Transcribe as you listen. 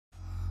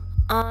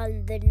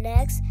on the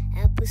next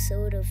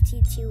episode of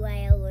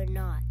TTYL or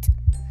Not.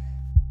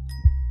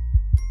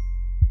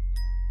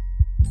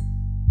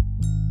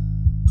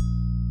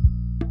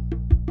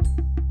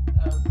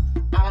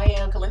 I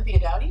am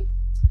Calenthia Dowdy,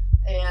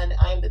 and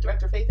I am the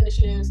Director of Faith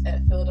Initiatives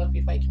at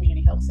Philadelphia Fight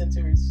Community Health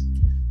Centers,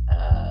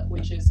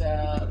 which is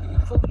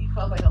a fully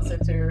qualified health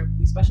center.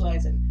 We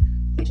specialize in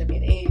HIV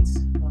and AIDS,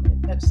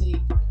 and Hep C,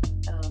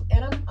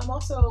 and I'm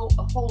also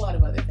a whole lot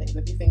of other things. I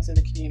do things in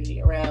the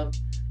community around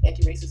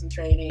anti-racism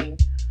training.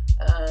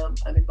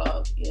 I'm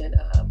involved in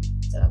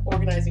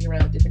organizing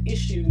around different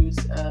issues.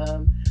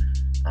 I'm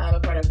a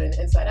part of an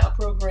Inside Out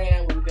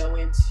program where we go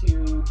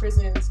into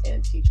prisons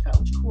and teach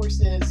college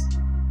courses.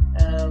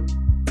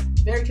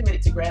 Very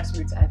committed to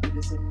grassroots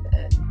activism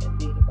and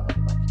being involved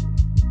in my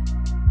community.